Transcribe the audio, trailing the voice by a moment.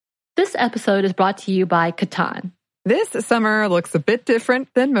This episode is brought to you by Catan. This summer looks a bit different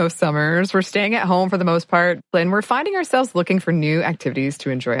than most summers. We're staying at home for the most part, and we're finding ourselves looking for new activities to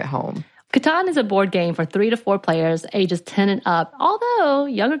enjoy at home. Catan is a board game for 3 to 4 players, ages 10 and up, although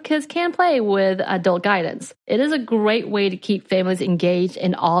younger kids can play with adult guidance. It is a great way to keep families engaged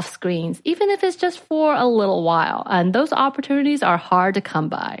and off screens, even if it's just for a little while. And those opportunities are hard to come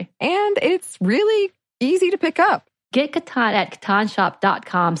by. And it's really easy to pick up. Get Catan at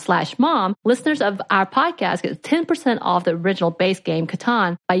catanshop.com/mom. Listeners of our podcast get 10% off the original base game,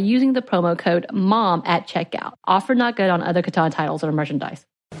 Catan, by using the promo code MOM at checkout. Offer not good on other Catan titles or merchandise.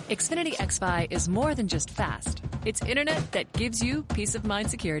 Xfinity XFi is more than just fast. It's internet that gives you peace of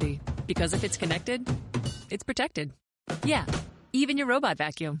mind security. Because if it's connected, it's protected. Yeah, even your robot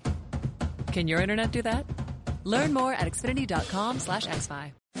vacuum. Can your internet do that? Learn more at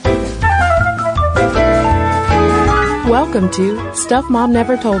xfinity.com/XFi. Welcome to Stuff Mom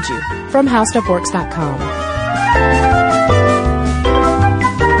Never Told You from HowStuffWorks.com.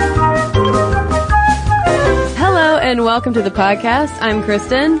 Hello and welcome to the podcast. I'm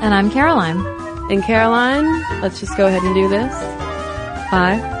Kristen. And I'm Caroline. And Caroline, let's just go ahead and do this.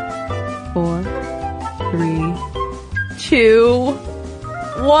 5, 4, 3, 2,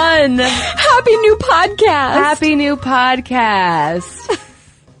 1. Happy new podcast. Happy new podcast.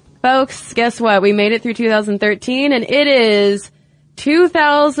 Folks, guess what? We made it through 2013 and it is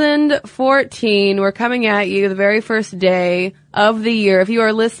 2014. We're coming at you the very first day of the year. If you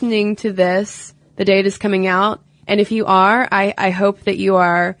are listening to this, the date is coming out. And if you are, I hope that you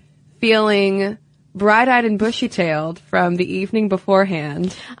are feeling bright-eyed and bushy-tailed from the evening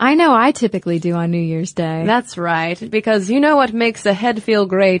beforehand. I know I typically do on New Year's Day. That's right, because you know what makes a head feel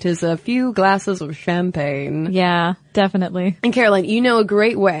great is a few glasses of champagne. Yeah, definitely. And Caroline, you know a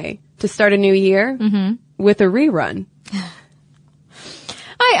great way to start a new year? Mm-hmm. With a rerun.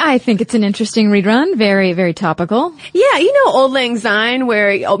 I think it's an interesting rerun. Very, very topical. Yeah, you know Auld Lang Syne,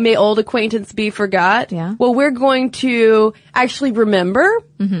 where may old acquaintance be forgot? Yeah. Well, we're going to actually remember.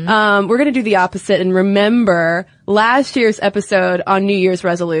 Mm-hmm. We're going to do the opposite and remember last year's episode on New Year's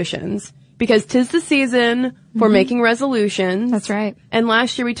resolutions. Because 'tis the season for making resolutions. That's right. And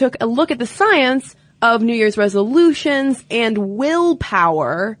last year we took a look at the science of New Year's resolutions and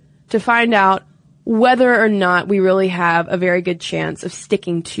willpower to find out whether or not we really have a very good chance of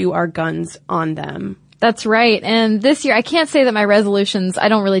sticking to our guns on them. That's right. And this year, I can't say that my resolutions, I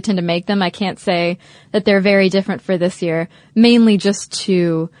don't really tend to make them. I can't say that they're very different for this year, mainly just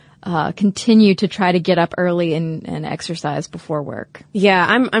to continue to try to get up early and exercise before work. Yeah,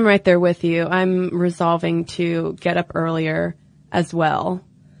 I'm right there with you. I'm resolving to get up earlier as well.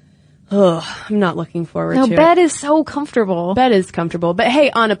 Ugh, I'm not looking forward to it. No, bed is so comfortable. Bed is comfortable. But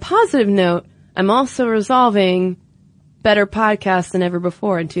hey, on a positive note, I'm also resolving better podcasts than ever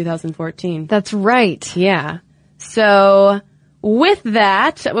before in 2014. That's right. Yeah. So with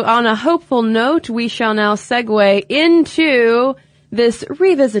that, on a hopeful note, we shall now segue into this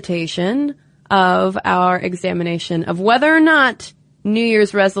revisitation of our examination of whether or not New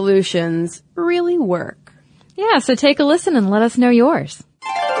Year's resolutions really work. Yeah, so take a listen and let us know yours.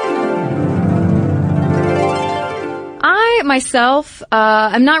 I, myself,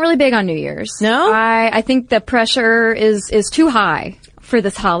 I'm not really big on New Year's. No? I think the pressure is too high for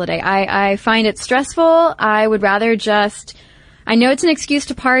this holiday. I find it stressful. I would rather just, I know it's an excuse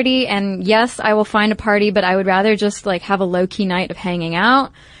to party, and yes, I will find a party, but I would rather just like have a low-key night of hanging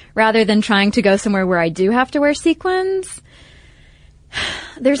out rather than trying to go somewhere where I do have to wear sequins.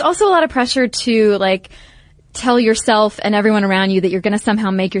 There's also a lot of pressure to like tell yourself and everyone around you that you're going to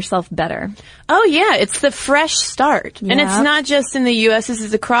somehow make yourself better. Oh yeah, it's the fresh start. Yeah. And it's not just in the US, this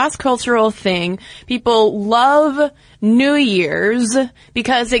is a cross-cultural thing. People love New Year's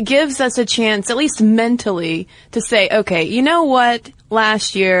because it gives us a chance, at least mentally, to say, okay, you know what,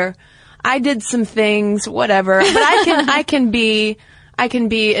 last year I did some things, whatever, but I can be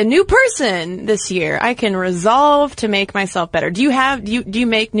a new person this year. I can resolve to make myself better. Do you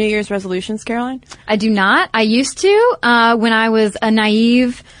make New Year's resolutions, Caroline? I do not. I used to, when I was a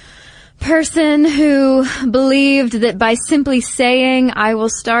naive person who believed that by simply saying I will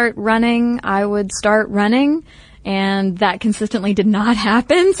start running, I would start running. And that consistently did not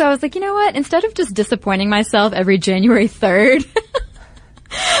happen. So I was like, you know what? Instead of just disappointing myself every January 3rd,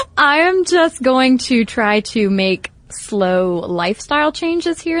 I am just going to try to make slow lifestyle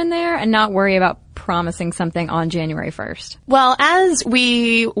changes here and there and not worry about promising something on January 1st. Well, as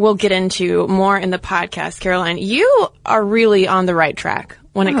we will get into more in the podcast, Caroline, you are really on the right track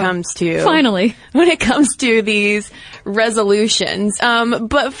when it comes to Finally. when it comes to these resolutions.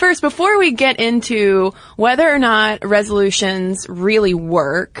 But first, before we get into whether or not resolutions really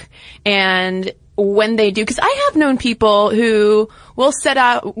work and when they do, because I have known people who will set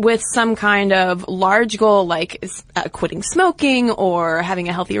out with some kind of large goal, like quitting smoking or having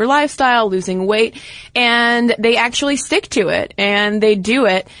a healthier lifestyle, losing weight, and they actually stick to it and they do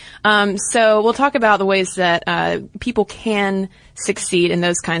it. So we'll talk about the ways that people can succeed in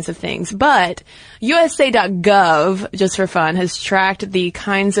those kinds of things. But USA.gov, just for fun, has tracked the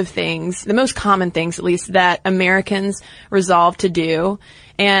kinds of things, the most common things at least, that Americans resolve to do.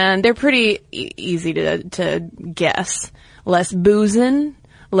 And they're pretty easy to guess. Less boozing,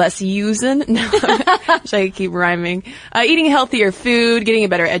 less using. No, should I keep rhyming? Eating healthier food, getting a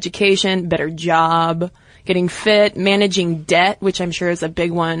better education, better job, getting fit, managing debt, which I'm sure is a big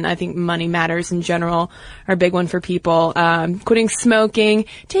one. I think money matters in general are a big one for people. Quitting smoking,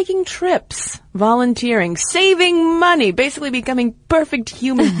 taking trips, volunteering, saving money, basically becoming perfect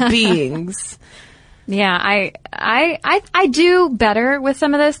human beings. Yeah, I do better with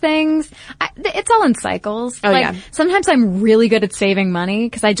some of those things. It's all in cycles. Oh, yeah. Sometimes I'm really good at saving money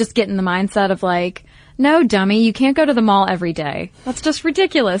because I just get in the mindset of like, no, dummy, you can't go to the mall every day. That's just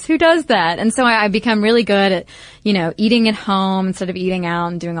ridiculous. Who does that? And so I become really good at, eating at home instead of eating out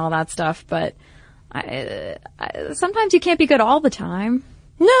and doing all that stuff. But sometimes you can't be good all the time.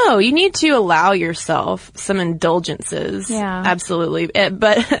 No, you need to allow yourself some indulgences. Yeah. Absolutely.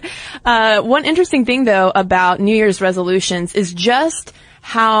 But one interesting thing, though, about New Year's resolutions is just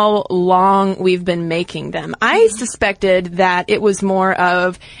how long we've been making them. I suspected that it was more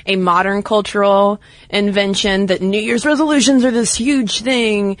of a modern cultural invention, that New Year's resolutions are this huge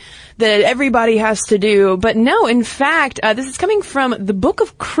thing that everybody has to do. But no, in fact, this is coming from the Book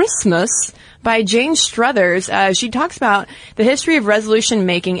of Christmas by Jane Struthers. She talks about the history of resolution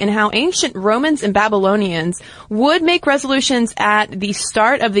making and how ancient Romans and Babylonians would make resolutions at the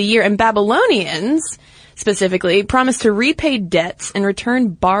start of the year. And Babylonians specifically promised to repay debts and return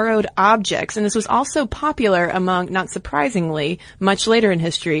borrowed objects. And this was also popular among, not surprisingly, much later in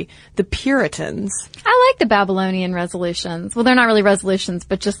history, the Puritans. I like the Babylonian resolutions. Well, they're not really resolutions,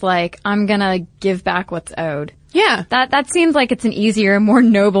 but just like, I'm gonna give back what's owed. Yeah. That seems like it's an easier, more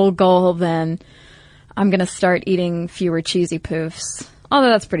noble goal than I'm gonna start eating fewer cheesy poofs. Although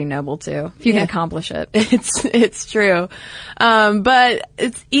that's pretty noble too, if you can accomplish it. It's true. But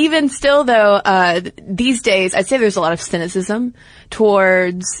it's even still though, these days, I'd say there's a lot of cynicism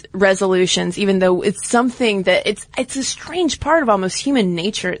towards resolutions, even though it's something that it's a strange part of almost human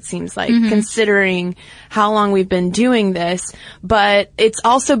nature, it seems like, considering how long we've been doing this. But it's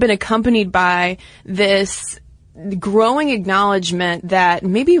also been accompanied by this growing acknowledgement that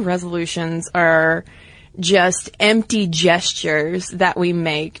maybe resolutions are just empty gestures that we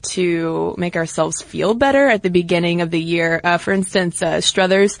make to make ourselves feel better at the beginning of the year. For instance,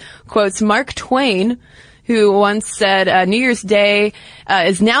 Struthers quotes Mark Twain, who once said, New Year's Day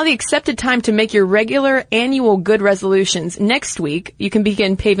is now the accepted time to make your regular annual good resolutions. Next week, you can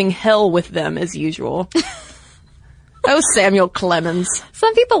begin paving hell with them as usual. Oh, Samuel Clemens.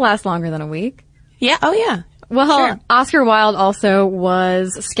 Some people last longer than a week. Yeah. Oh, yeah. Well, sure. Oscar Wilde also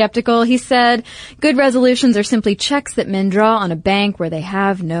was skeptical. He said, good resolutions are simply checks that men draw on a bank where they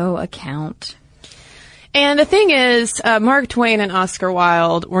have no account. And the thing is, Mark Twain and Oscar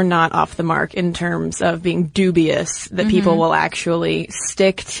Wilde were not off the mark in terms of being dubious that people will actually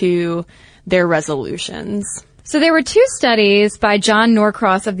stick to their resolutions. So there were two studies by John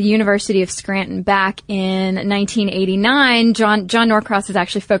Norcross of the University of Scranton back in 1989. John Norcross has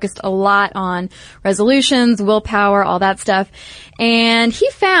actually focused a lot on resolutions, willpower, all that stuff. And he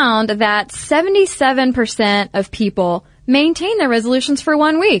found that 77% of people maintain their resolutions for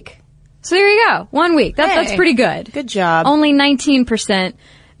 1 week. So there you go. 1 week. That's pretty good. Good job. Only 19%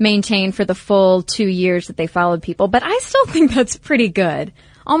 maintained for the full 2 years that they followed people. But I still think that's pretty good.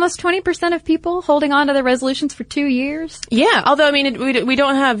 Almost 20% of people holding on to their resolutions for 2 years. Yeah, although, I mean, we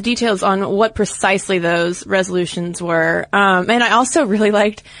don't have details on what precisely those resolutions were. And I also really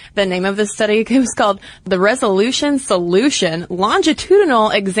liked the name of this study. It was called The Resolution Solution, Longitudinal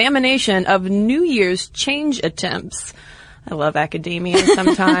Examination of New Year's Change Attempts. I love academia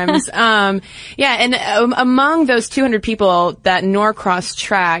sometimes. And among those 200 people that Norcross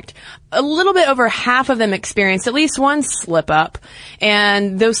tracked, a little bit over half of them experienced at least one slip-up,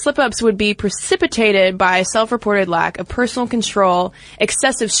 and those slip-ups would be precipitated by self-reported lack of personal control,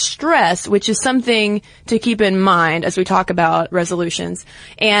 excessive stress, which is something to keep in mind as we talk about resolutions,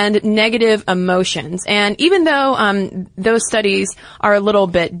 and negative emotions. And even though those studies are a little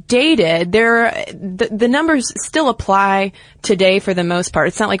bit dated, the numbers still apply today for the most part.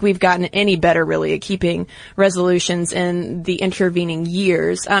 It's not like we've gotten any better, really, at keeping resolutions in the intervening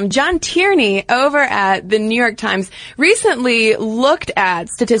years. John Tierney over at the New York Times recently looked at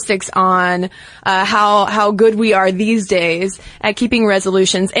statistics on how good we are these days at keeping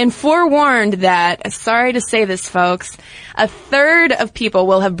resolutions and forewarned that, sorry to say this, folks, a third of people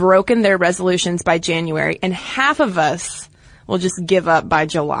will have broken their resolutions by January, and half of us will just give up by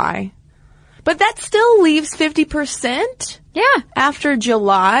July. But that still leaves 50%. Yeah. After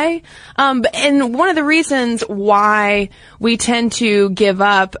July. And one of the reasons why we tend to give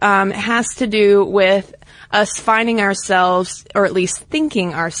up, has to do with us finding ourselves, or at least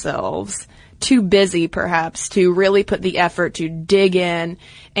thinking ourselves, too busy perhaps to really put the effort to dig in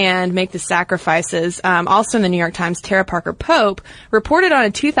and make the sacrifices. Also in the New York Times, Tara Parker Pope reported on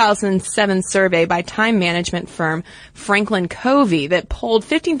a 2007 survey by time management firm Franklin Covey that polled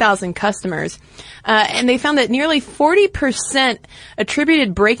 15,000 customers. And they found that nearly 40%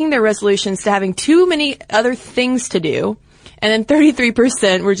 attributed breaking their resolutions to having too many other things to do. And then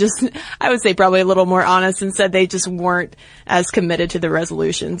 33% were just, I would say probably a little more honest and said they just weren't as committed to the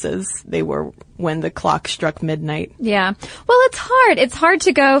resolutions as they were when the clock struck midnight. Yeah. Well, it's hard. It's hard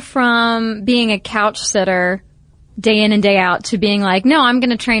to go from being a couch sitter day in and day out to being like, no, I'm going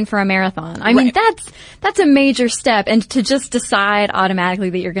to train for a marathon. I mean, that's a major step. And to just decide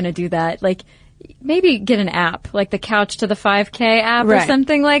automatically that you're going to do that, like, maybe get an app, like the Couch to the 5K app or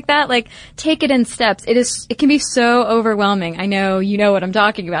something like that. Like, take it in steps. It can be so overwhelming. I know you know what I'm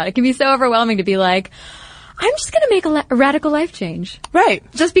talking about. It can be so overwhelming to be like, I'm just going to make a radical life change. Right.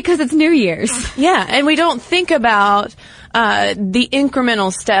 Just because it's New Year's. Yeah. And we don't think about, the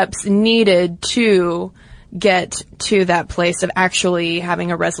incremental steps needed to get to that place of actually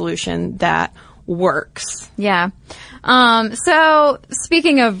having a resolution that works. Yeah. So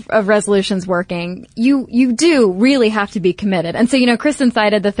speaking of resolutions working, you do really have to be committed. And so, Kristen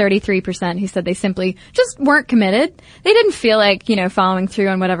cited the 33% who said they simply just weren't committed. They didn't feel like, following through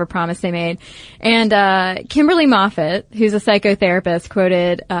on whatever promise they made. And, Kimberly Moffitt, who's a psychotherapist,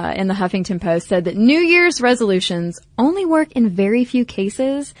 quoted, in the Huffington Post, said that New Year's resolutions only work in very few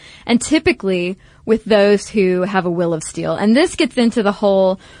cases and typically with those who have a will of steel. And this gets into the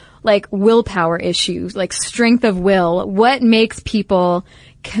whole willpower issues, like strength of will, what makes people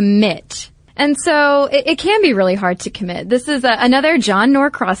commit. And so it can be really hard to commit. This is another John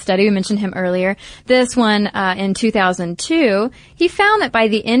Norcross study. We mentioned him earlier. This one in 2002, he found that by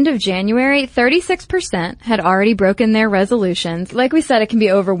the end of January, 36% had already broken their resolutions. Like we said, it can be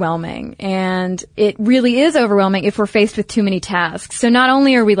overwhelming. And it really is overwhelming if we're faced with too many tasks. So not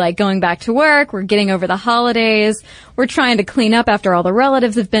only are we going back to work, we're getting over the holidays, we're trying to clean up after all the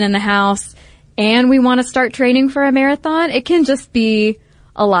relatives have been in the house, and we want to start training for a marathon. It can just be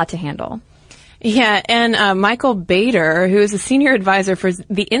a lot to handle. Yeah, and Michael Bader, who is a senior advisor for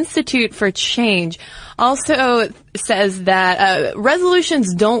the Institute for Change, also says that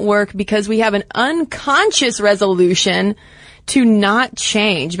resolutions don't work because we have an unconscious resolution to not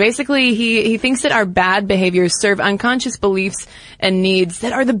change. Basically, he thinks that our bad behaviors serve unconscious beliefs and needs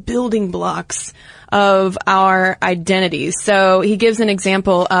that are the building blocks of our identities. So he gives an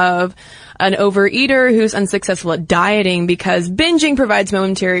example of an overeater who's unsuccessful at dieting because binging provides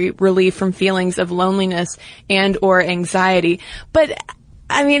momentary relief from feelings of loneliness and or anxiety. But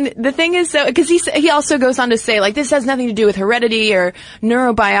I mean, the thing is, though, because he also goes on to say, this has nothing to do with heredity or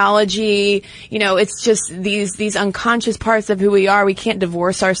neurobiology. It's just these unconscious parts of who we are. We can't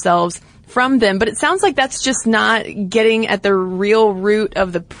divorce ourselves from them. But it sounds like that's just not getting at the real root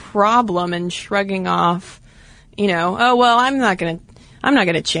of the problem and shrugging off, oh, well, I'm not going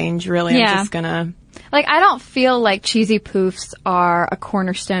to change, really. Yeah. I'm just going to. I don't feel like cheesy poofs are a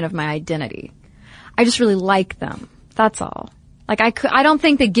cornerstone of my identity. I just really like them. That's all. I don't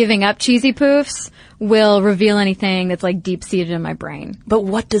think that giving up cheesy poofs will reveal anything that's deep-seated in my brain. But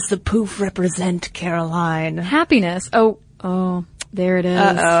what does the poof represent, Caroline? Happiness. Oh, there it is.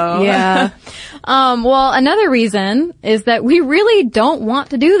 Uh-oh. Yeah. Well, another reason is that we really don't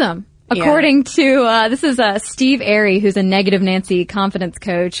want to do them. According to, this is Steve Airy, who's a Negative Nancy confidence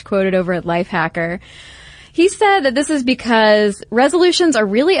coach, quoted over at Lifehacker. He said that this is because resolutions are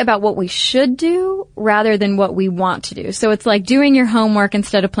really about what we should do rather than what we want to do. So it's like doing your homework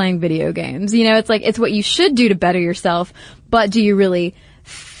instead of playing video games. It's what you should do to better yourself, but do you really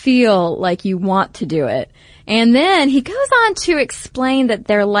feel like you want to do it. And then he goes on to explain that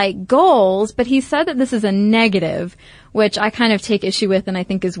they're like goals, but he said that this is a negative, which I kind of take issue with and I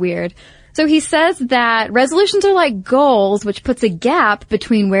think is weird. So he says that resolutions are like goals, which puts a gap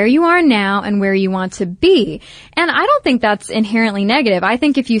between where you are now and where you want to be. And I don't think that's inherently negative. I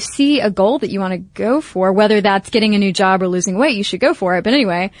think if you see a goal that you want to go for, whether that's getting a new job or losing weight, you should go for it. But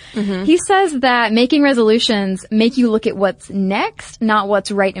anyway, he says that making resolutions make you look at what's next, not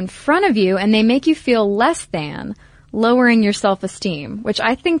what's right in front of you, and they make you feel less than, lowering your self-esteem, which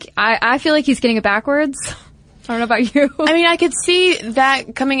I think, I feel like he's getting it backwards. I don't know about you. I mean, I could see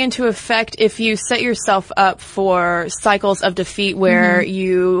that coming into effect if you set yourself up for cycles of defeat where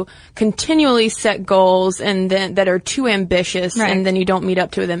you continually set goals and then that are too ambitious and then you don't meet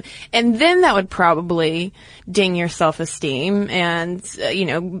up to them. And then that would probably ding your self-esteem and,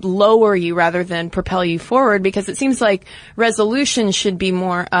 lower you rather than propel you forward, because it seems like resolution should be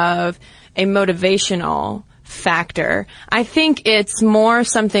more of a motivational factor. I think it's more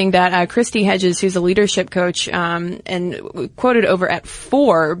something that Christy Hedges, who's a leadership coach and quoted over at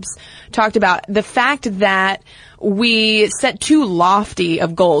Forbes, talked about the fact that we set too lofty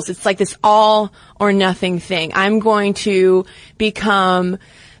of goals. It's like this all or nothing thing. I'm going to become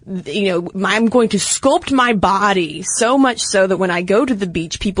I'm going to sculpt my body so much so that when I go to the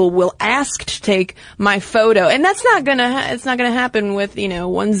beach, people will ask to take my photo. And that's not it's not gonna happen with,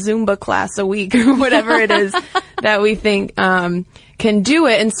 one Zumba class a week or whatever it is that we think, can do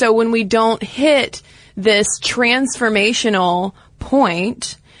it. And so when we don't hit this transformational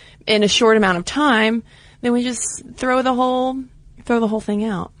point in a short amount of time, then we just throw the whole thing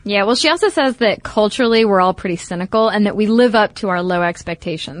out. Yeah, well, she also says that culturally we're all pretty cynical and that we live up to our low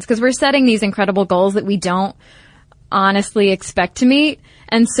expectations because we're setting these incredible goals that we don't honestly expect to meet.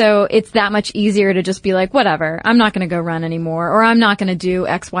 And so it's that much easier to just be like, whatever, I'm not going to go run anymore, or I'm not going to do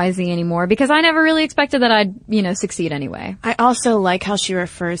X, Y, Z anymore because I never really expected that I'd, succeed anyway. I also like how she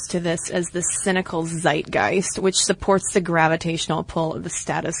refers to this as the cynical zeitgeist, which supports the gravitational pull of the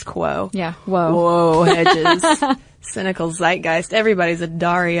status quo. Yeah. Whoa. Whoa, Hedges. Cynical zeitgeist. Everybody's a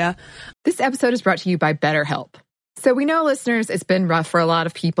Daria. This episode is brought to you by BetterHelp. So we know, listeners, it's been rough for a lot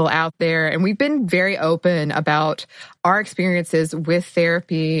of people out there, and we've been very open about our experiences with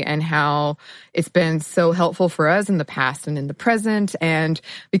therapy and how it's been so helpful for us in the past and in the present. And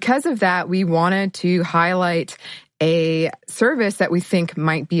because of that, we wanted to highlight a service that we think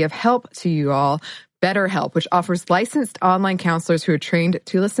might be of help to you all, BetterHelp, which offers licensed online counselors who are trained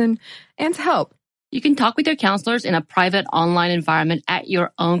to listen and to help. You can talk with your counselors in a private online environment at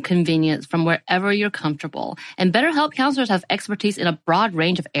your own convenience from wherever you're comfortable. And BetterHelp counselors have expertise in a broad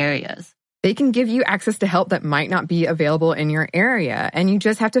range of areas. They can give you access to help that might not be available in your area. And you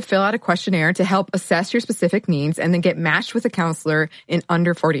just have to fill out a questionnaire to help assess your specific needs and then get matched with a counselor in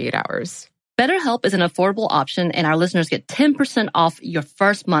under 48 hours. BetterHelp is an affordable option, and our listeners get 10% off your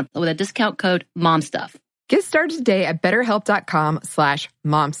first month with a discount code MOMSTUFF. Get started today at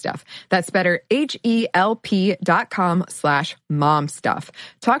BetterHelp.com/momstuff. That's better, HELP.com/momstuff.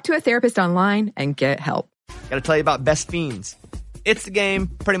 Talk to a therapist online and get help. Got to tell you about Best Fiends. It's the game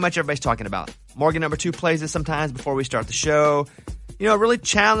pretty much everybody's talking about. Morgan number 2 plays this sometimes before we start the show. It really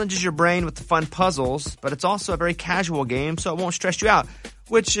challenges your brain with the fun puzzles, but it's also a very casual game, so it won't stress you out,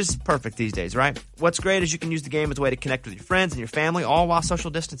 which is perfect these days, right? What's great is you can use the game as a way to connect with your friends and your family, all while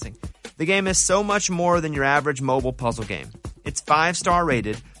social distancing. The game is so much more than your average mobile puzzle game. It's 5-star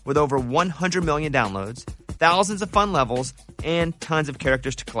rated with over 100 million downloads, thousands of fun levels, and tons of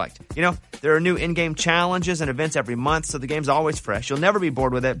characters to collect. There are new in-game challenges and events every month, so the game's always fresh. You'll never be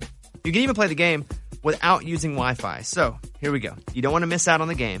bored with it. You can even play the game without using Wi-Fi. So, here we go. You don't want to miss out on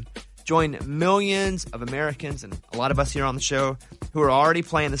the game. Join millions of Americans and a lot of us here on the show who are already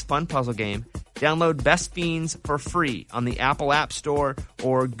playing this fun puzzle game. Download Best Fiends for free on the Apple App Store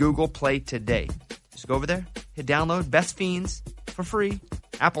or Google Play today. Just go over there, hit download Best Fiends for free,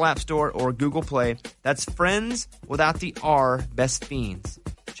 Apple App Store or Google Play. That's Friends without the R, Best Fiends.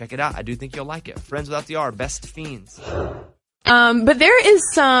 Check it out. I do think you'll like it. Friends without the R, Best Fiends. But there is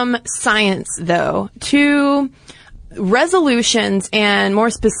some science, though, to resolutions and more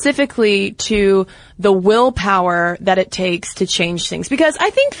specifically to the willpower that it takes to change things. Because I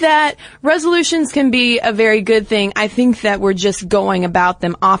think that resolutions can be a very good thing. I think that we're just going about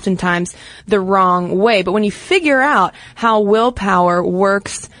them oftentimes the wrong way. But when you figure out how willpower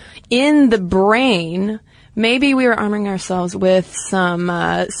works in the brain, maybe we are arming ourselves with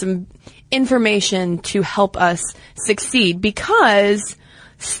some information to help us succeed, because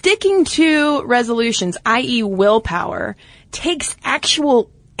sticking to resolutions, i.e. willpower, takes actual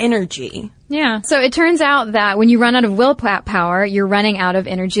energy. Yeah. So it turns out that when you run out of willpower, you're running out of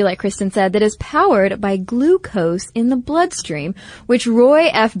energy, like Kristen said, that is powered by glucose in the bloodstream, which Roy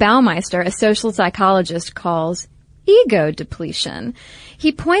F. Baumeister, a social psychologist, calls ego depletion.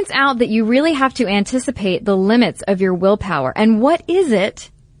 He points out that you really have to anticipate the limits of your willpower. And what is it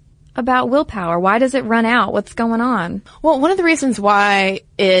about willpower? Why does it run out? What's going on? Well, one of the reasons why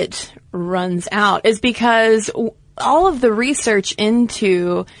it runs out is because all of the research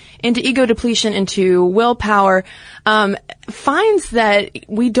into ego depletion, into willpower, finds that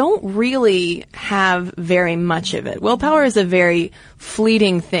we don't really have very much of it. Willpower is a very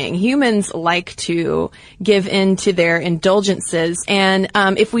fleeting thing. Humans like to give in to their indulgences, and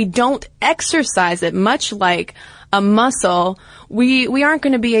if we don't exercise it, much like a muscle, we aren't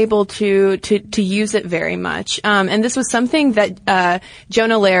going to be able to use it very much. And this was something that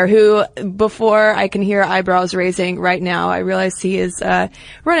Jonah Lehrer, who, before I can hear eyebrows raising right now, I realize he is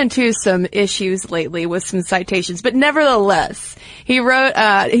run into some issues lately with some citations. But nevertheless, he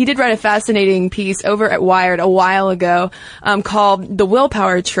did write a fascinating piece over at Wired a while ago called The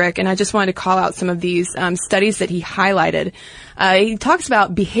Willpower Trick, and I just wanted to call out some of these studies that he highlighted. He talks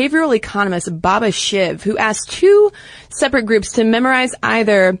about behavioral economist Baba Shiv, who asked two separate groups to memorize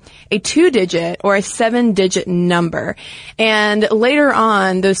either a 2-digit or a 7-digit number. And later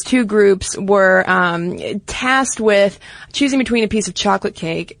on, those two groups were tasked with choosing between a piece of chocolate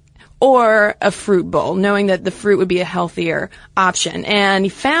cake or a fruit bowl, knowing that the fruit would be a healthier option.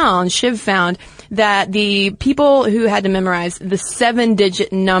 And Shiv found that the people who had to memorize the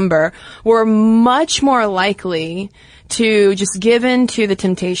 7-digit number were much more likely to just give in to the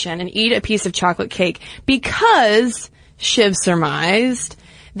temptation and eat a piece of chocolate cake because, Shiv surmised,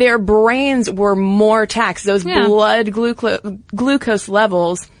 their brains were more taxed. Those blood glucose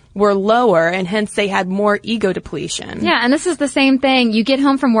levels were lower, and hence they had more ego depletion. Yeah, and this is the same thing. You get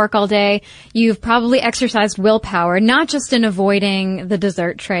home from work all day, you've probably exercised willpower, not just in avoiding the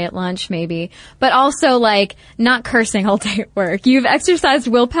dessert tray at lunch maybe, but also like not cursing all day at work. You've exercised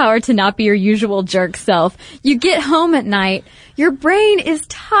willpower to not be your usual jerk self. You get home at night, your brain is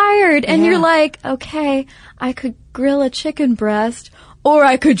tired, and you're like, okay, I could grill a chicken breast, or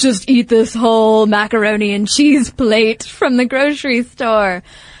I could just eat this whole macaroni and cheese plate from the grocery store.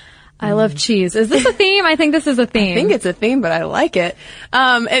 I love cheese. Is this a theme? I think this is a theme. I think it's a theme, but I like it.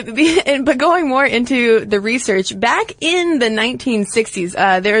 But going more into the research, back in the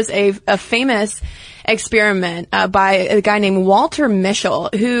 1960s, there's a famous experiment by a guy named Walter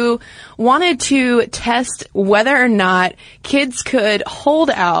Mischel, who wanted to test whether or not kids could hold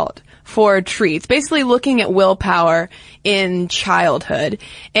out for treats, basically looking at willpower in childhood.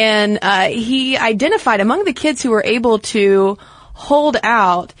 And he identified among the kids who were able to hold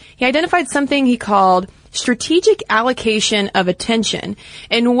out, he identified something he called strategic allocation of attention,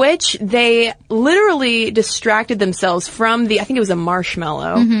 in which they literally distracted themselves from I think it was a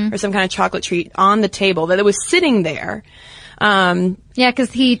marshmallow or some kind of chocolate treat on the table, that it was sitting there. Yeah,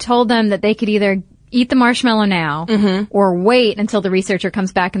 because he told them that they could either eat the marshmallow now or wait until the researcher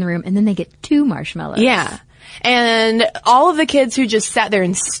comes back in the room, and then they get 2 marshmallows. Yeah. And all of the kids who just sat there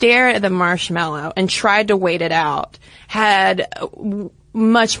and stared at the marshmallow and tried to wait it out had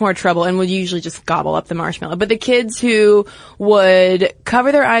much more trouble and would usually just gobble up the marshmallow. But the kids who would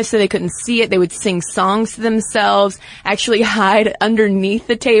cover their eyes so they couldn't see it, they would sing songs to themselves, actually hide underneath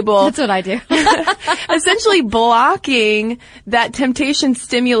the table. That's what I do. Essentially blocking that temptation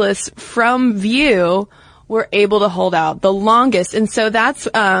stimulus from view, were able to hold out the longest. And so that's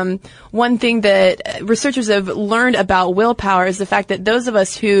one thing that researchers have learned about willpower, is the fact that those of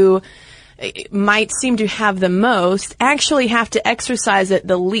us who might seem to have the most actually have to exercise it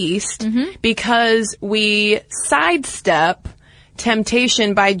the least, because we sidestep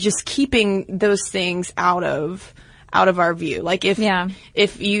temptation by just keeping those things out of our view. Like if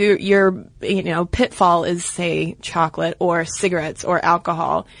your pitfall is, say, chocolate or cigarettes or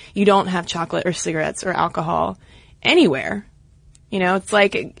alcohol, you don't have chocolate or cigarettes or alcohol anywhere. It's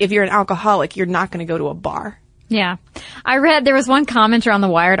like if you're an alcoholic, you're not going to go to a bar. Yeah. I read, there was one commenter on the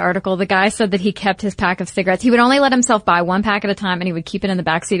Wired article. The guy said that he kept his pack of cigarettes. He would only let himself buy 1 pack at a time, and he would keep it in the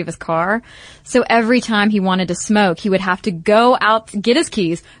backseat of his car. So every time he wanted to smoke, he would have to go out, get his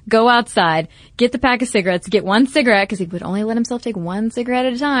keys, go outside, get the pack of cigarettes, get 1 cigarette, because he would only let himself take 1 cigarette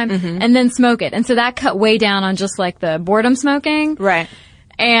at a time, and then smoke it. And so that cut way down on just like the boredom smoking. Right.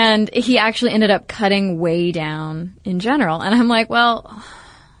 And he actually ended up cutting way down in general. And I'm like, well,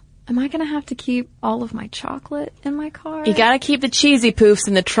 am I going to have to keep all of my chocolate in my car? You got to keep the cheesy poofs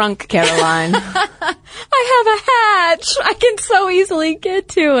in the trunk, Caroline. I have a hatch. I can so easily get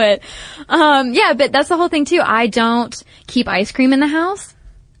to it. Yeah, but that's the whole thing too. I don't keep ice cream in the house.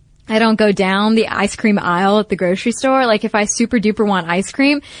 I don't go down the ice cream aisle at the grocery store. Like if I super duper want ice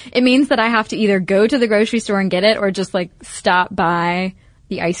cream, it means that I have to either go to the grocery store and get it or just like stop by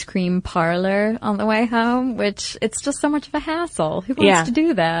the ice cream parlor on the way home, which it's just so much of a hassle. Who wants to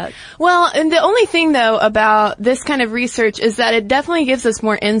do that? Well, and the only thing though about this kind of research is that it definitely gives us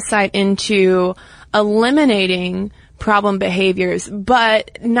more insight into eliminating problem behaviors,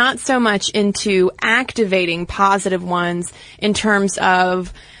 but not so much into activating positive ones in terms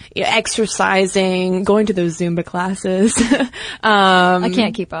of exercising, going to those Zumba classes. I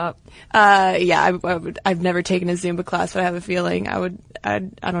can't keep up. I've never taken a Zumba class, but I have a feeling I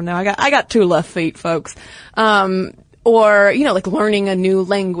don't know. I got 2 left feet, folks. Or, like learning a new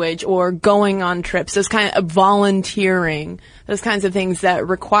language or going on trips, those kind of volunteering, those kinds of things that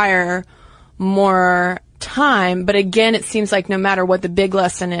require more time. But again, it seems like no matter what the big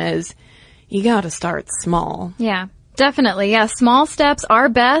lesson is, you gotta start small. Yeah. Definitely, yeah. Small steps are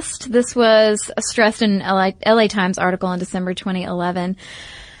best. This was stressed in an LA Times article in December 2011.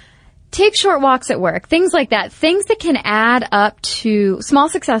 Take short walks at work, things like that. Things that can add up to small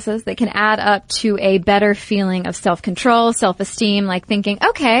successes that can add up to a better feeling of self-control, self-esteem, like thinking,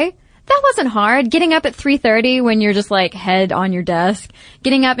 okay, that wasn't hard. Getting up at 3:30 when you're just like head on your desk,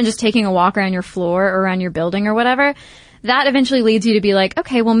 getting up and just taking a walk around your floor or around your building or whatever. That eventually leads you to be like,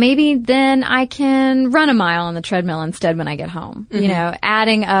 okay, well maybe then I can run a mile on the treadmill instead when I get home. Mm-hmm.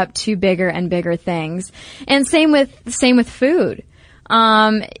 Adding up to bigger and bigger things. And same with food.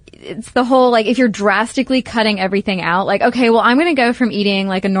 It's the whole, like, if you're drastically cutting everything out, like, okay, well I'm gonna go from eating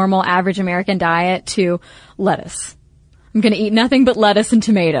like a normal average American diet to lettuce. I'm gonna eat nothing but lettuce and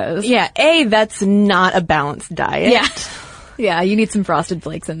tomatoes. Yeah, that's not a balanced diet. Yeah. Yeah, you need some Frosted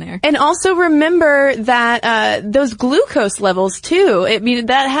Flakes in there. And also remember that those glucose levels too. I mean,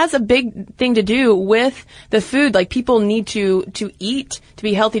 that has a big thing to do with the food. Like people need to eat to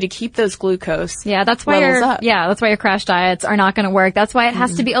be healthy to keep those glucose that's why levels up. Yeah, that's why your crash diets are not going to work. That's why it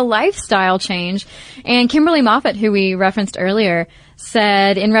has to be a lifestyle change. And Kimberly Moffat, who we referenced earlier,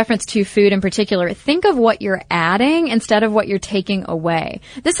 said in reference to food in particular, think of what you're adding instead of what you're taking away.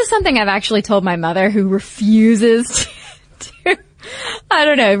 This is something I've actually told my mother, who refuses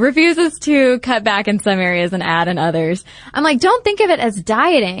refuses to cut back in some areas and add in others. I'm like, don't think of it as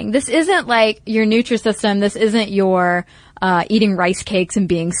dieting. This isn't like your Nutrisystem. This isn't your eating rice cakes and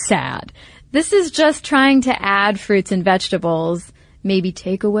being sad. This is just trying to add fruits and vegetables. Maybe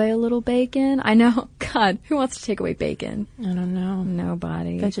take away a little bacon. I know, God, who wants to take away bacon? I don't know.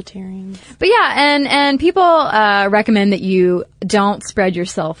 Nobody. Vegetarians. But yeah, and people recommend that you don't spread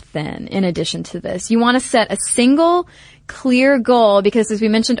yourself thin in addition to this. You want to set a single clear goal because, as we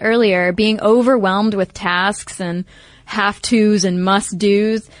mentioned earlier, being overwhelmed with tasks and have-tos and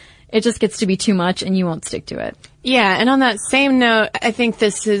must-dos, it just gets to be too much and you won't stick to it. Yeah, and on that same note, I think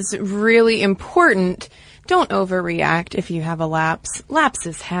this is really important. Don't overreact if you have a lapse.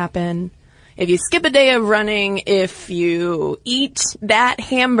 Lapses happen. If you skip a day of running, if you eat that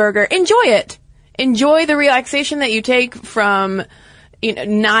hamburger, enjoy it. Enjoy the relaxation that you take from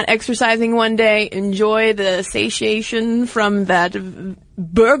not exercising one day. Enjoy the satiation from that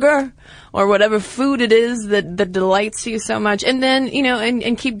burger or whatever food it is that delights you so much. And then,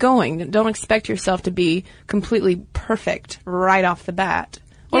 and keep going. Don't expect yourself to be completely perfect right off the bat.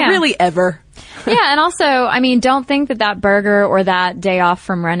 Or really ever. Yeah, and also, don't think that burger or that day off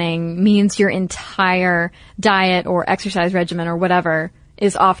from running means your entire diet or exercise regimen or whatever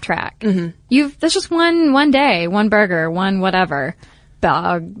is off track. Mm-hmm. That's just one day, one burger, one whatever,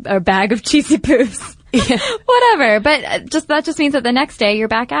 a bag of cheesy poofs. Yeah. Whatever. But that just means that the next day you're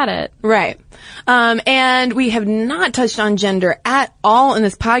back at it. Right. And we have not touched on gender at all in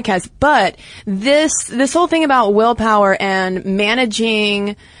this podcast, but this whole thing about willpower and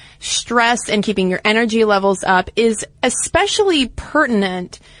managing stress and keeping your energy levels up is especially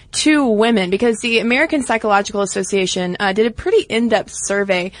pertinent to women because the American Psychological Association did a pretty in-depth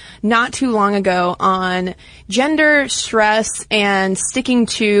survey not too long ago on gender, stress, and sticking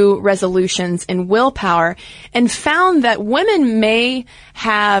to resolutions and willpower, and found that women may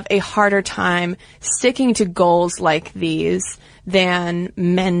have a harder time sticking to goals like these than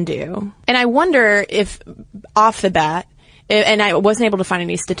men do. And I wonder if, off the bat, and I wasn't able to find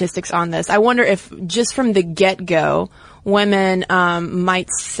any statistics on this, I wonder if just from the get-go, women might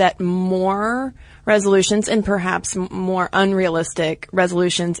set more resolutions and perhaps more unrealistic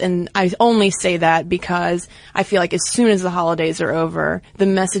resolutions. And I only say that because I feel like as soon as the holidays are over, the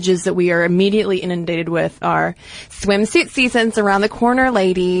messages that we are immediately inundated with are swimsuit season's around the corner,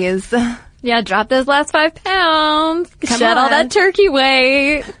 ladies. Yeah, drop those last 5 pounds. Shed all that turkey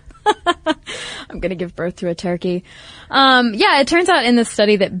weight. I'm going to give birth to a turkey. It turns out in this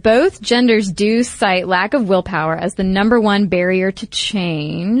study that both genders do cite lack of willpower as the number one barrier to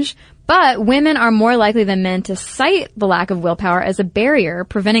change. But women are more likely than men to cite the lack of willpower as a barrier,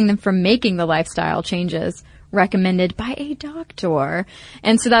 preventing them from making the lifestyle changes recommended by a doctor.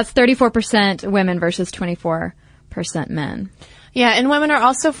 And so that's 34% women versus 24% men. Yeah, and women are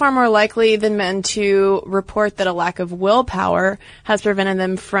also far more likely than men to report that a lack of willpower has prevented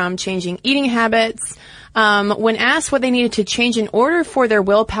them from changing eating habits. When asked what they needed to change in order for their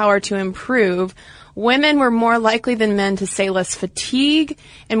willpower to improve, women were more likely than men to say less fatigue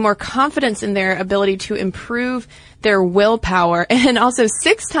and more confidence in their ability to improve their willpower. And also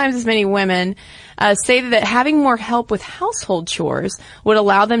 6 times as many women say that having more help with household chores would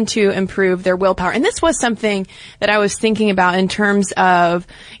allow them to improve their willpower. And this was something that I was thinking about in terms of,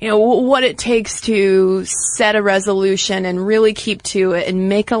 what it takes to set a resolution and really keep to it and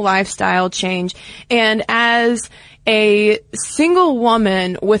make a lifestyle change. And as a single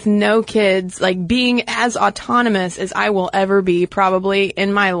woman with no kids, like being as autonomous as I will ever be probably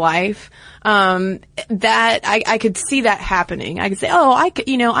in my life, that I could see that happening. I could say, I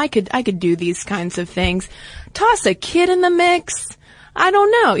could do these kinds of things. Toss a kid in the mix. I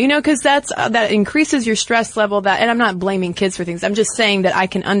don't know, cause that increases your stress level and I'm not blaming kids for things. I'm just saying that I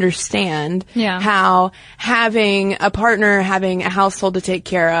can understand how having a partner, having a household to take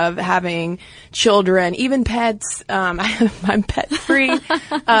care of, having children, even pets, I'm pet free,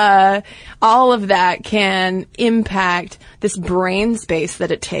 all of that can impact this brain space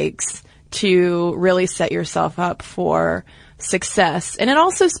that it takes to really set yourself up for success. And it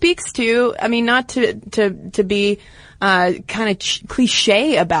also speaks to, not to be kind of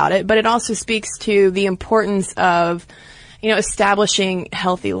cliche about it, but it also speaks to the importance of, establishing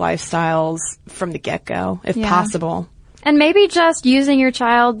healthy lifestyles from the get-go, if possible. And maybe just using your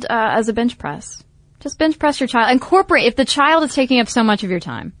child as a bench press. Just bench press your child. Incorporate, if the child is taking up so much of your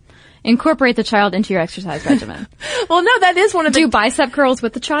time, incorporate the child into your exercise regimen. Well, no, that is one of the... Do bicep curls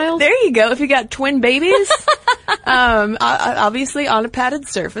with the child. There you go. If you got twin babies, obviously on a padded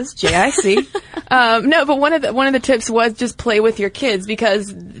surface, JIC. No, but one of the tips was just play with your kids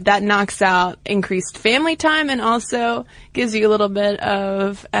because that knocks out increased family time and also gives you a little bit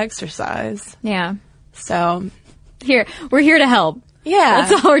of exercise. Yeah. So we're here to help. Yeah.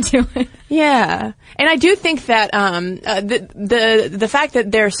 That's all we're doing. Yeah. And I do think that, the fact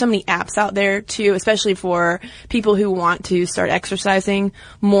that there are so many apps out there too, especially for people who want to start exercising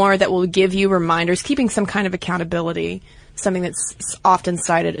more that will give you reminders, keeping some kind of accountability, something that's often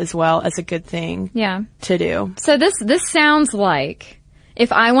cited as well as a good thing to do. So this sounds like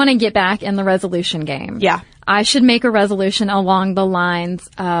if I want to get back in the resolution game, I should make a resolution along the lines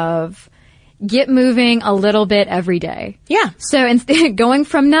of get moving a little bit every day. Yeah. So instead, going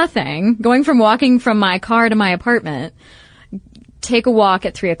from walking from my car to my apartment, take a walk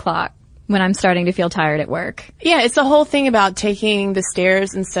at 3:00 when I'm starting to feel tired at work. Yeah, it's the whole thing about taking the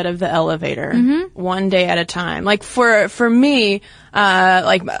stairs instead of the elevator, one day at a time. Like for me,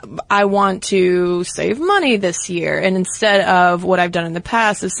 I want to save money this year, and instead of what I've done in the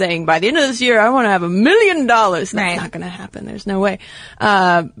past of saying by the end of this year I want to have $1 million. That's not going to happen. There's no way.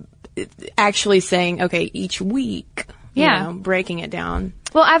 Actually saying, okay, each week, breaking it down.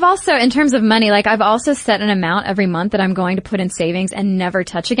 Well, I've also, in terms of money, I've also set an amount every month that I'm going to put in savings and never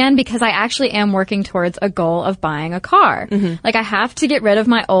touch again because I actually am working towards a goal of buying a car. I have to get rid of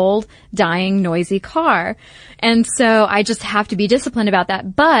my old, dying, noisy car. And so I just have to be disciplined about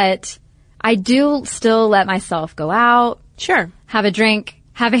that. But I do still let myself go out. Sure. Have a drink.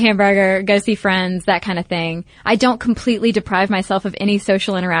 Have a hamburger, go see friends, that kind of thing. I don't completely deprive myself of any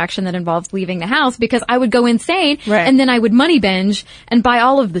social interaction that involves leaving the house because I would go insane and then I would money binge and buy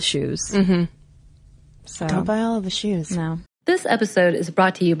all of the shoes. So don't buy all of the shoes. No. This episode is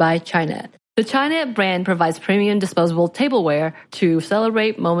brought to you by Chinet. The Chinet brand provides premium disposable tableware to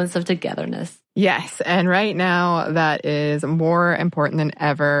celebrate moments of togetherness. Yes, and right now that is more important than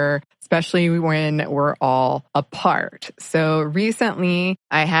ever, especially when we're all apart. So recently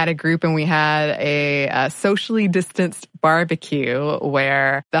I had a group and we had a socially distanced barbecue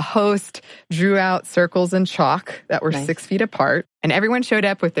where the host drew out circles and chalk that were 6 feet apart. And everyone showed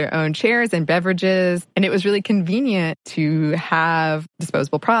up with their own chairs and beverages. And it was really convenient to have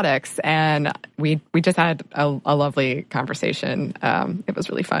disposable products. And we just had a lovely conversation. It was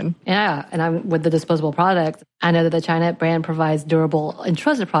really fun. Yeah. And with the disposable products, I know that the Chinet brand provides durable and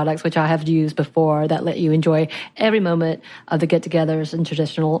trusted products, which I have used before, that let you enjoy every moment of the get-togethers in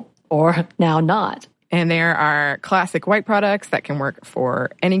traditional or now not. And there are classic white products that can work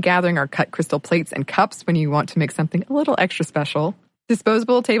for any gathering or cut crystal plates and cups when you want to make something a little extra special.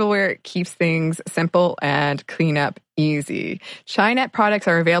 Disposable tableware keeps things simple and cleanup easy. Chinet products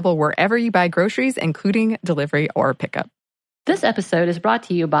are available wherever you buy groceries, including delivery or pickup. This episode is brought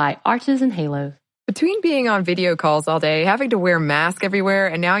to you by Arches and Halos. Between being on video calls all day, having to wear masks everywhere,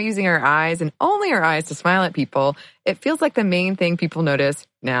 and now using our eyes and only our eyes to smile at people, it feels like the main thing people notice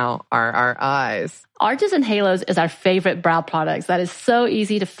now are our eyes. Arches and Halos is our favorite brow products that is so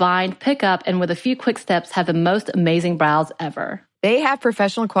easy to find, pick up, and with a few quick steps have the most amazing brows ever. They have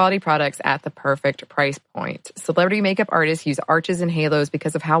professional quality products at the perfect price point. Celebrity makeup artists use Arches and Halos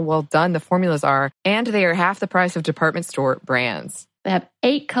because of how well done the formulas are, and they are half the price of department store brands. They have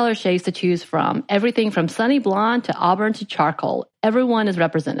 8 color shades to choose from, everything from sunny blonde to auburn to charcoal. Everyone is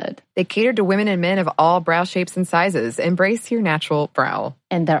represented. They cater to women and men of all brow shapes and sizes. Embrace your natural brow.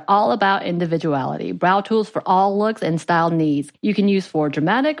 And they're all about individuality. Brow tools for all looks and style needs. You can use for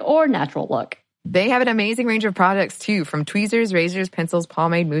dramatic or natural look. They have an amazing range of products, too, from tweezers, razors, pencils,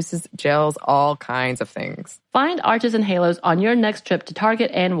 pomade, mousses, gels, all kinds of things. Find Arches and Halos on your next trip to Target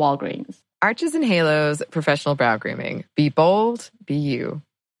and Walgreens. Arches and Halos, professional brow grooming. Be bold, be you.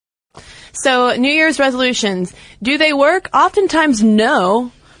 So, New Year's resolutions, do they work? Oftentimes,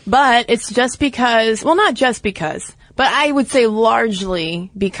 no, but it's just because, well, not just because, but I would say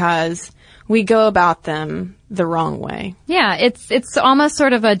largely because we go about them the wrong way. Yeah, it's almost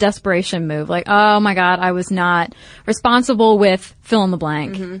sort of a desperation move. Like, oh my God, I was not responsible with fill in the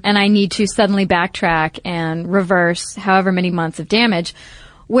blank, and I need to suddenly backtrack and reverse however many months of damage.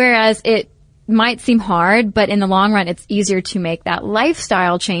 Whereas it might seem hard, but in the long run, it's easier to make that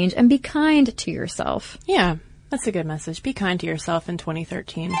lifestyle change and be kind to yourself. Yeah, that's a good message. Be kind to yourself in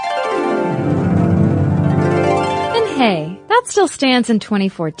 2013. And hey, that still stands in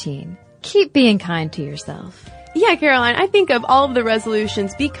 2014. Keep being kind to yourself. Yeah, Caroline, I think of all of the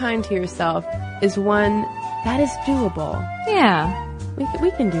resolutions, be kind to yourself is one that is doable. Yeah.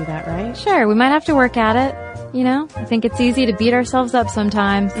 We can do that, right? Sure, we might have to work at it. You know, I think it's easy to beat ourselves up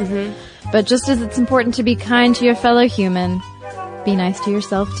sometimes. But just as it's important to be kind to your fellow human, be nice to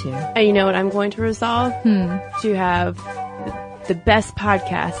yourself too. And you know what I'm going to resolve? To have the best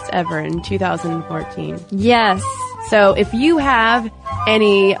podcasts ever in 2014. Yes. So if you have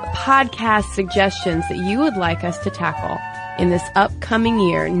any podcast suggestions that you would like us to tackle in this upcoming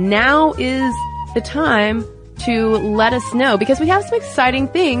year, now is the time to let us know, because we have some exciting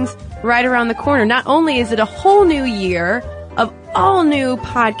things right around the corner. Not only is it a whole new year of all new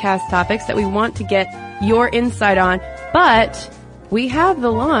podcast topics that we want to get your insight on, but we have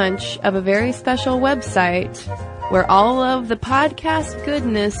the launch of a very special website where all of the podcast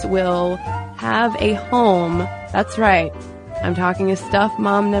goodness will have a home. That's right. I'm talking a Stuff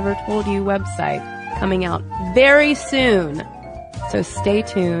Mom Never Told You website coming out very soon. So stay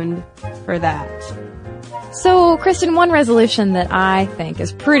tuned for that. So, Kristen, one resolution that I think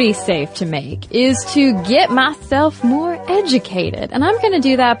is pretty safe to make is to get myself more educated. And I'm going to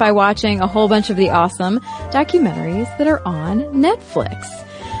do that by watching a whole bunch of the awesome documentaries that are on Netflix.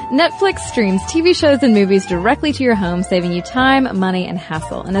 Netflix streams TV shows and movies directly to your home, saving you time, money, and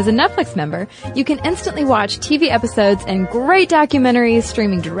hassle. And as a Netflix member, you can instantly watch TV episodes and great documentaries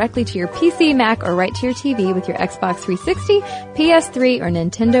streaming directly to your PC, Mac, or right to your TV with your Xbox 360, PS3, or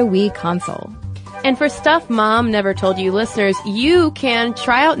Nintendo Wii console. And for Stuff Mom Never Told You listeners, you can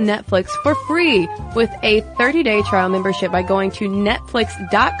try out Netflix for free with a 30-day trial membership by going to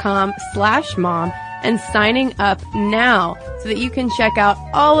netflix.com/mom and signing up now so that you can check out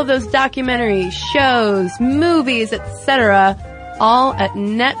all of those documentaries, shows, movies, etc. all at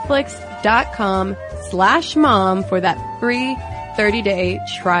netflix.com/mom for that free 30-day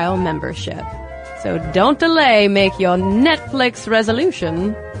trial membership. So don't delay, make your Netflix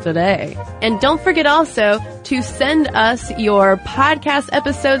resolution today. And don't forget also to send us your podcast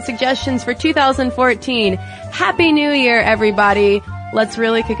episode suggestions for 2014. Happy New Year, everybody. Let's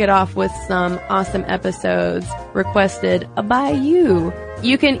really kick it off with some awesome episodes requested by you.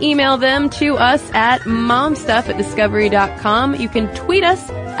 You can email them to us at momstuff@discovery.com. You can tweet us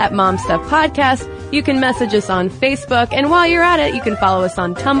at momstuffpodcast. You can message us on Facebook. And while you're at it, you can follow us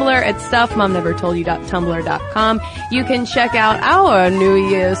on Tumblr at stuffmomnevertoldyou.tumblr.com. You can check out our New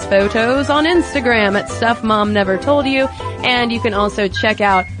Year's photos on Instagram at stuffmomnevertoldyou. And you can also check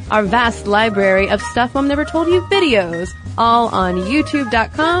out our vast library of Stuff Mom Never Told You videos, all on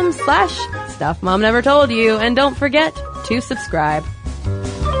youtube.com/stuffmomnevertoldyou. And don't forget to subscribe.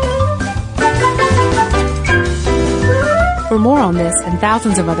 For more on this and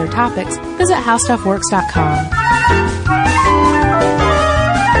thousands of other topics, visit howstuffworks.com.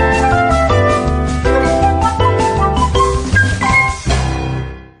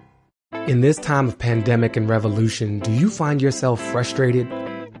 In this time of pandemic and revolution, do you find yourself frustrated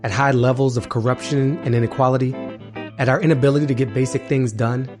at high levels of corruption and inequality? At our inability to get basic things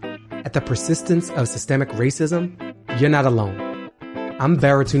done? At the persistence of systemic racism? You're not alone. I'm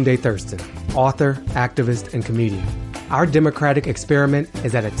Baratunde Thurston, author, activist, and comedian. Our democratic experiment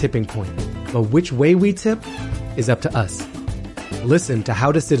is at a tipping point, but which way we tip is up to us. Listen to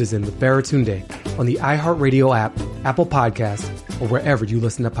How to Citizen with Baratunde on the iHeartRadio app, Apple Podcasts, or wherever you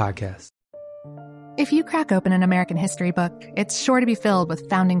listen to podcasts. If you crack open an American history book, it's sure to be filled with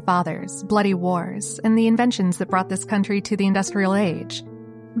founding fathers, bloody wars, and the inventions that brought this country to the industrial age.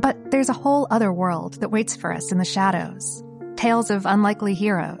 But there's a whole other world that waits for us in the shadows. Tales of unlikely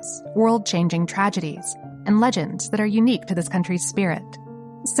heroes, world-changing tragedies, and legends that are unique to this country's spirit.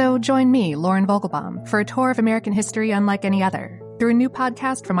 So join me, Lauren Vogelbaum, for a tour of American history unlike any other, through a new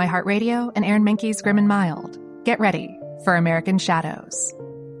podcast from iHeartRadio and Aaron Mahnke's Grim and Mild. Get ready for American Shadows.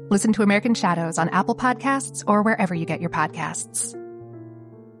 Listen to American Shadows on Apple Podcasts or wherever you get your podcasts.